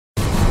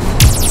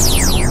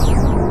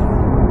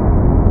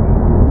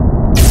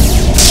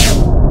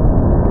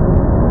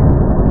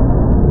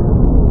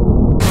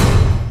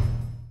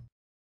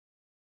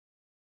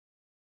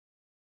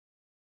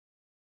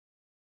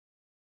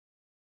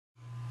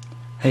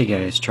Hey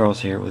guys, Charles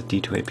here with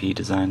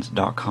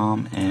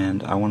d2apdesigns.com,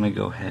 and I want to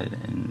go ahead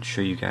and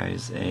show you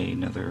guys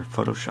another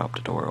Photoshop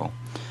tutorial.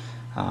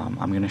 I'm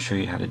going to show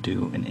you how to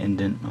do an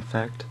indent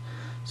effect.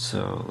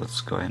 So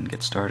let's go ahead and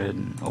get started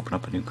and open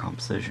up a new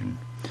composition.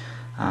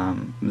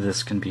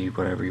 This can be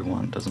whatever you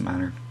want, doesn't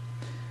matter.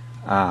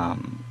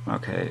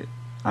 Okay,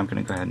 I'm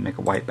going to go ahead and make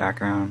a white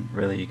background.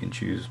 Really, you can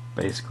choose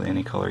basically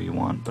any color you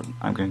want, but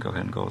I'm going to go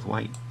ahead and go with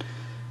white.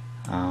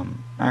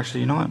 Actually,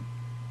 you know what?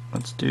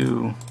 Let's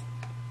do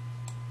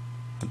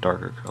a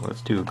darker color.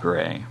 Let's do a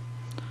gray.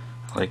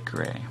 I like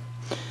gray.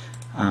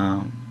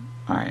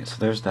 Alright, so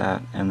there's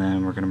that, and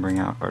then we're going to bring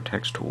out our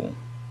text tool.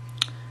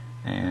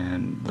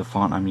 And the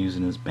font I'm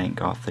using is Bank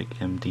Gothic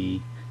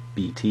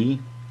MDBT.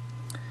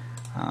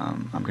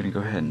 I'm going to go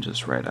ahead and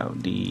just write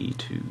out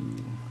D2AP.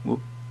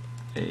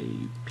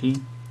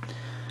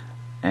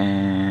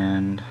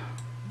 And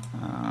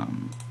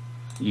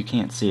you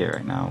can't see it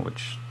right now,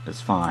 which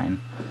is fine.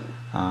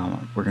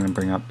 We're going to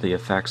bring up the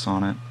effects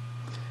on it.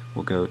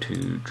 We'll go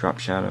to drop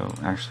shadow.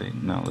 Actually,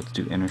 no, let's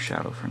do inner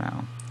shadow for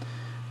now.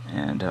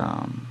 And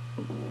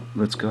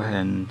let's go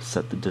ahead and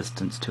set the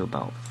distance to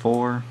about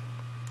 4.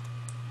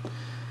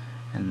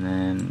 And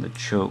then the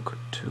choke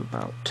to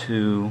about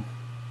 2.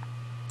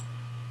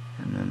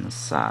 And then the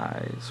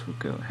size, we'll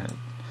go ahead.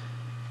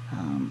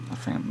 I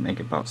think I'll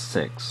make it about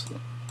 6.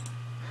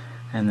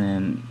 And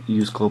then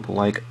use global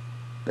light.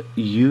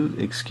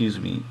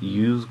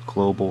 Use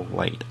global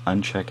light.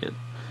 Uncheck it.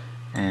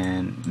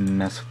 And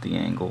mess with the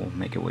angle,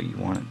 make it what you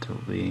want it to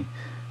be.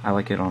 I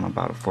like it on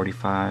about a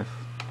 45.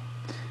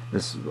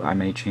 This, I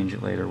may change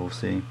it later, we'll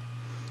see.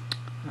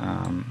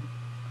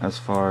 As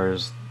far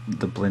as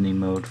the blending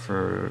mode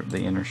for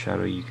the inner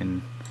shadow, you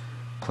can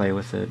play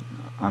with it.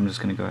 I'm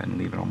just going to go ahead and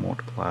leave it on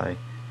multiply.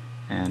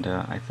 And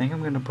I think I'm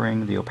going to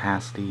bring the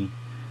opacity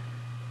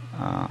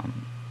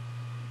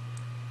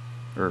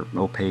or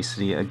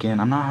opacity. Again,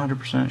 I'm not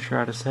 100% sure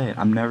how to say it.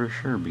 I'm never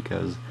sure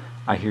because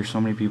I hear so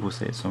many people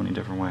say it so many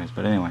different ways.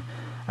 But anyway,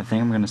 I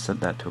think I'm going to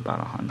set that to about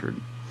 100.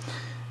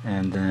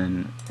 And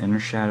then inner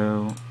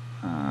shadow,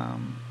 I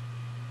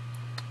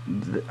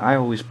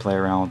always play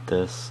around with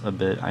this a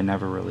bit. I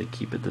never really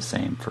keep it the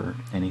same for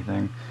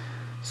anything.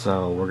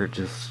 So we're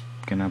just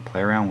going to play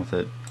around with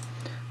it.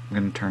 I'm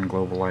going to turn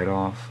global light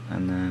off,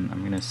 and then I'm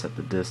going to set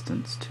the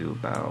distance to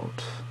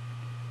about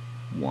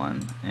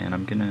 1. And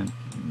I'm going to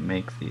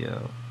make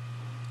the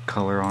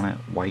color on it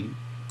white.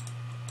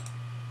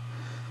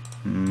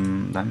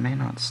 That may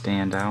not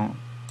stand out.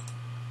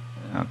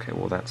 Okay,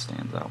 well that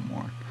stands out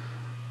more.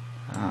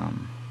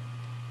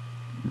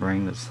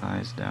 Bring the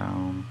size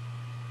down.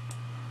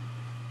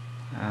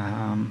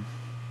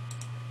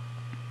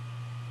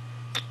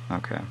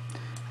 Okay,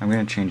 I'm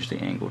going to change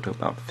the angle to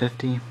about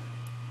 50.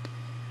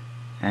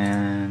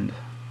 And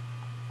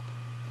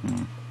I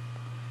think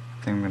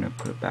I'm going to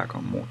put it back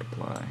on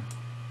multiply.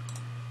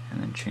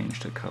 And then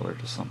change the color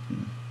to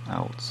something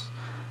else.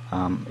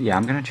 Yeah,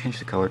 I'm going to change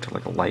the color to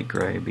like a light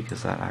gray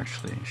because that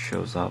actually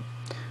shows up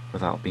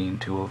without being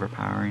too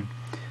overpowering.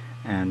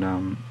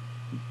 And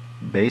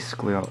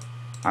basically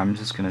I'm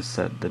just going to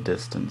set the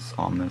distance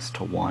on this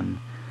to 1,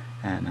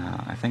 and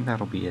I think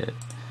that'll be it.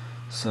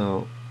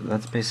 So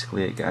that's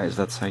basically it, guys.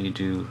 That's how you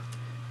do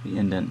the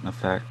indent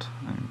effect.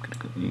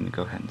 You can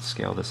go ahead and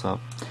scale this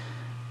up,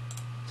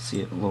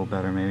 see it a little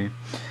better maybe.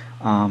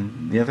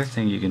 The other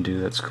thing you can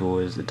do that's cool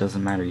is it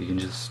doesn't matter, you can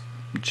just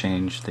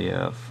change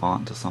the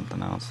font to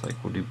something else.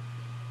 Like we'll do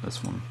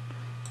this one,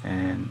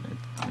 and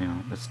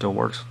it still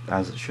works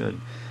as it should.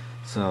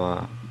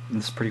 So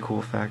this is a pretty cool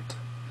effect,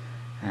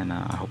 and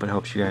I hope it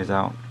helps you guys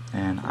out,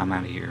 and I'm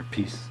out of here.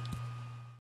 Peace.